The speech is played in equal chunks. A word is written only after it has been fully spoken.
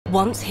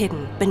once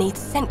hidden beneath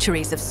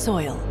centuries of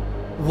soil.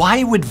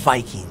 Why would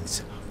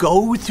Vikings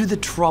go through the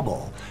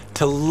trouble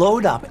to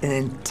load up an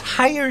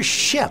entire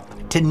ship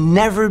to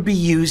never be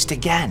used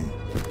again?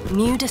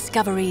 New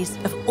discoveries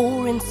of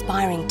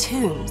awe-inspiring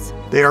tombs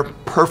They are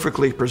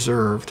perfectly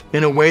preserved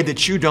in a way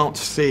that you don't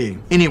see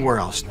anywhere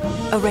else.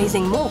 are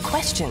raising more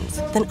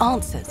questions than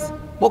answers.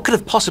 What could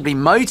have possibly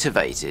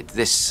motivated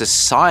this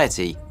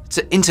society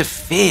to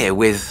interfere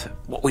with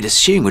what we'd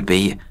assume would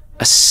be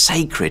a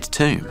sacred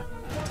tomb?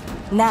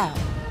 Now,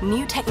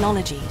 new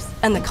technologies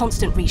and the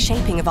constant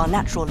reshaping of our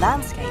natural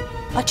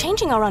landscape are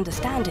changing our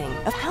understanding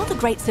of how the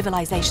great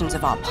civilizations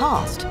of our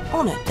past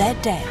honored their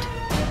dead.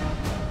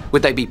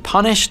 Would they be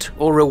punished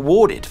or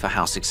rewarded for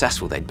how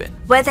successful they'd been?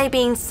 Were they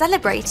being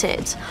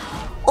celebrated?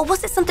 Or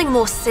was it something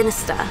more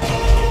sinister?